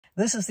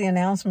This is the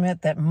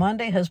announcement that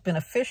Monday has been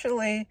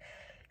officially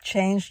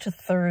changed to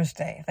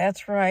Thursday.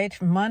 That's right.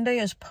 Monday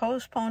is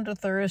postponed to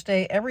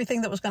Thursday.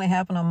 Everything that was going to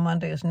happen on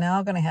Monday is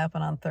now going to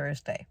happen on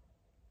Thursday.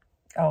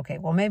 Okay,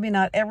 well, maybe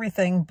not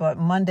everything, but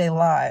Monday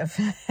Live,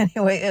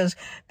 anyway, is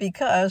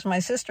because my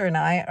sister and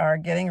I are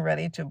getting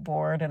ready to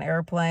board an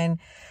airplane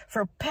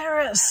for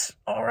Paris.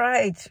 All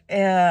right,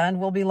 and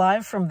we'll be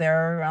live from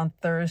there on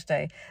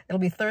Thursday. It'll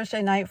be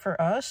Thursday night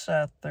for us,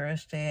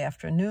 Thursday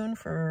afternoon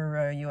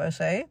for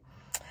USA.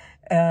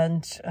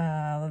 And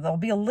there'll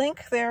be a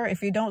link there.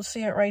 If you don't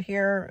see it right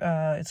here,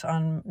 it's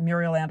on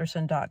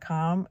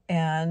MurielAnderson.com.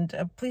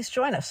 And please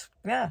join us.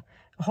 Yeah,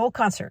 a whole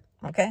concert.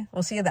 Okay,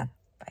 we'll see you then.